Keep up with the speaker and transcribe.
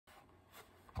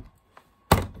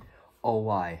Oh,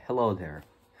 why? Hello there.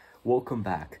 Welcome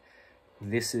back.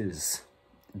 This is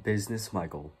Business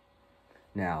Michael.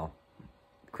 Now,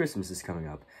 Christmas is coming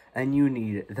up, and you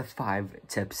need the 5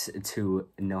 tips to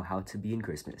know how to be in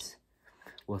Christmas.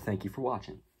 Well, thank you for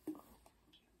watching.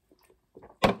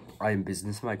 I am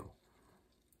Business Michael.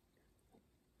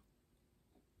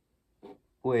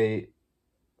 Wait.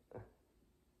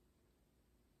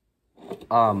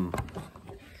 I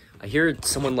hear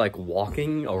someone, like,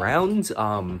 walking around.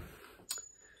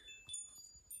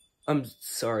 I'm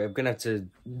sorry, I'm gonna have to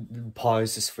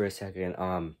pause this for a second.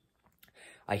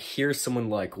 I hear someone,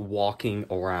 like, walking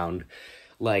around,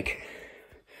 like,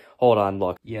 hold on,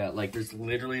 look. Yeah, like, there's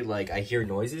literally, like, I hear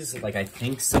noises, like, I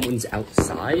think someone's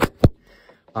outside.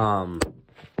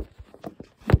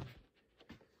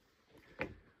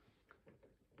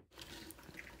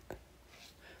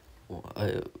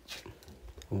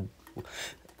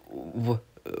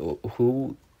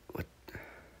 Who? What?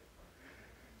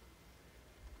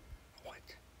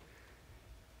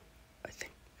 I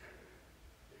think.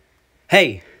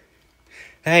 Hey!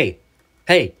 Hey!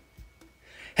 Hey!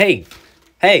 Hey!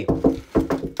 Hey!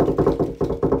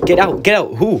 Get out! Get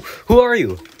out! Who are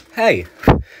you? Hey!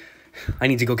 I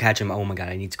need to go catch him. Oh my god,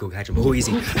 I need to go catch him. Who is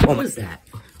he? What was that?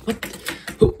 What?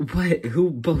 Who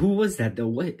was that though?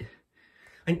 What?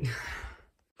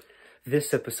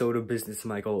 This episode of Business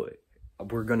Michael,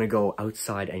 we're gonna go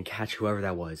outside and catch whoever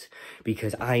that was,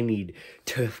 because I need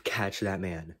to catch that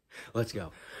man. Let's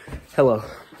go. Hello.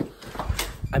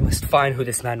 I must find who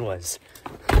this man was.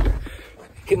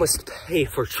 He must pay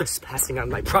for trespassing on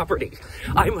my property.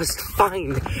 I must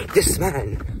find this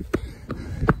man.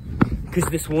 Because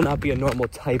this will not be a normal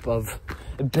type of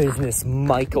Business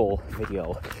Michael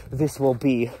video. This will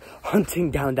be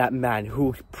hunting down that man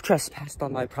who trespassed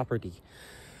on my property.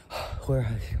 Where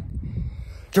are you?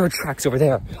 There are tracks over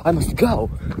there. I must go.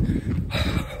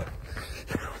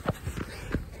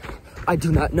 I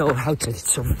do not know how to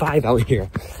survive out here,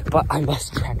 but I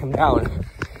must track him down.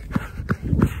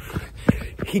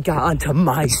 He got onto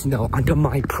my snow, onto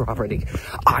my property.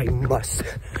 I must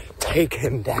take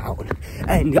him down,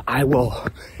 and I will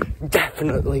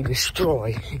definitely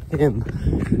destroy him.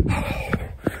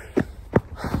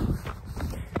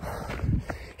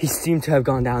 He seemed to have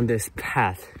gone down this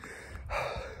path.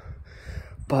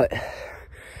 But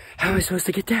how am I supposed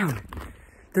to get down?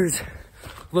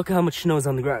 Look how much snow is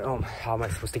on the ground. Oh, how am I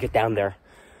supposed to get down there?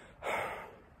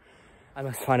 I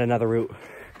must find another route.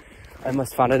 I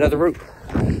must find another route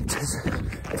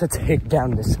to take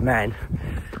down this man.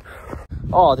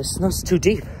 Oh, this snow's too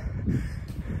deep.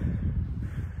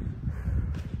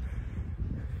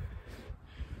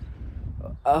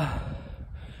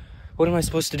 What am I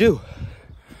supposed to do?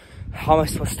 How am I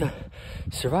supposed to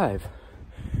survive?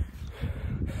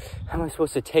 How am I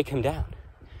supposed to take him down?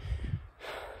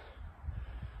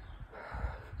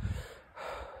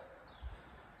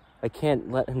 I can't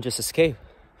let him just escape.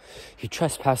 He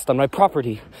trespassed on my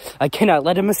property. I cannot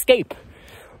let him escape.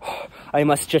 I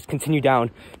must just continue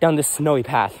down this snowy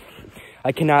path.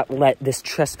 I cannot let this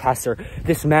trespasser,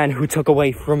 this man who took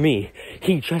away from me,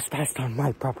 he trespassed on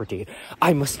my property.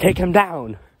 I must take him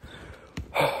down.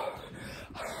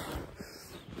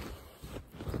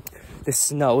 This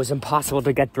snow is impossible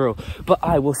to get through, but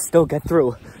I will still get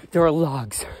through. There are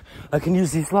logs. I can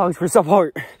use these logs for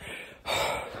support.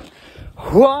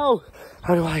 Whoa!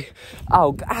 How do I?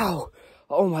 Ow, ow!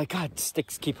 Oh my god,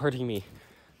 sticks keep hurting me.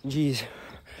 Jeez.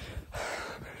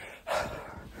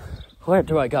 Where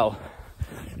do I go?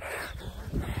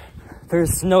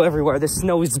 There's snow everywhere. The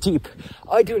snow is deep.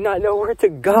 I do not know where to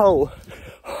go.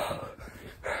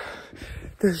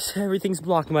 Everything's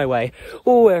blocking my way.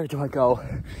 Where do I go?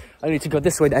 I need to go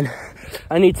this way then.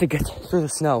 I need to get through the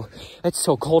snow. It's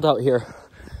so cold out here.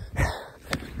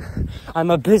 I'm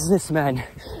a businessman,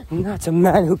 not a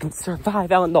man who can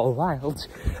survive out in the wild.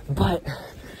 But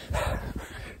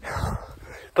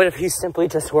if he's simply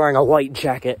just wearing a white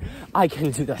jacket, I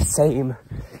can do the same.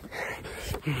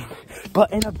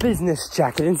 But in a business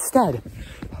jacket instead.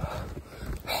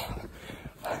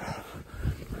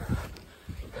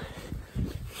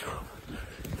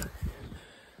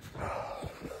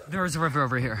 There's a river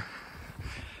over here.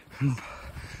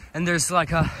 And there's a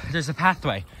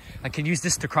pathway. I can use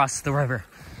this to cross the river.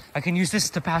 I can use this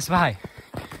to pass by.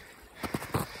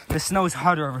 The snow is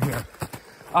harder over here.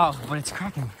 Oh, but it's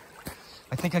cracking.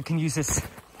 I think I can use this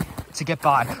to get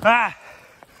by. Ah!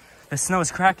 The snow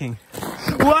is cracking.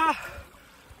 Wah!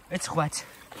 It's wet.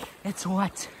 It's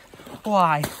wet.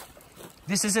 Why?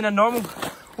 This isn't a normal...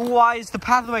 Why is the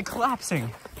pathway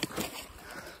collapsing?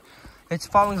 It's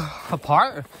falling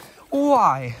apart?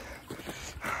 Why?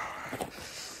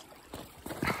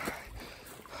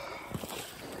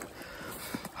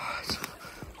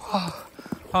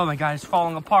 Oh my God, it's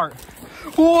falling apart.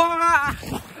 Whoa!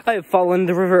 I have fallen in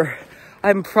the river.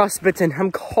 I'm frostbitten.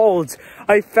 I'm cold.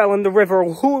 I fell in the river.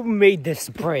 Who made this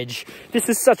bridge? This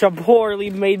is such a poorly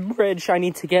made bridge. I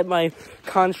need to get my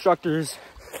constructors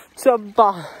to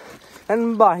buy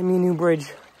me a new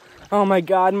bridge. Oh my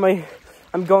God,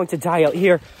 I'm going to die out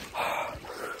here.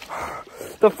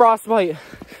 The frostbite.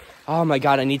 Oh my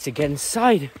God, I need to get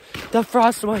inside. The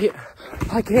frostbite.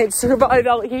 I can't survive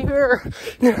out here.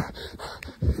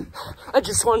 I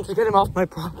just wanted to get him off my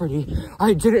property.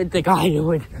 I didn't think I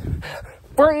would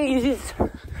freeze.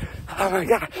 Oh my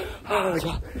God. Oh my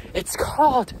God. It's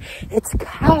cold. It's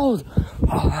cold.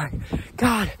 Oh my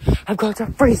God. I'm going to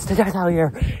freeze to death out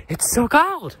here. It's so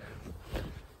cold.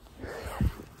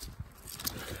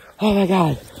 Oh my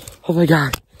God. Oh my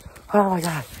God. Oh my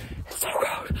God. It's so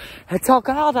cold. It's so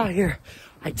cold out here.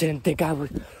 I didn't think I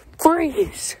would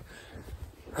freeze.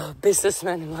 A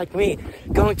businessman like me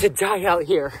going to die out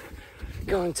here.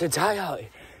 Going to die out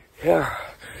here.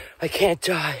 I can't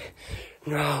die.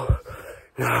 No.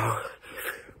 No.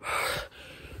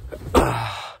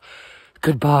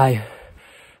 Goodbye,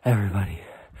 everybody.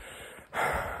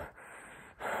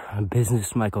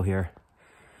 Business Michael here.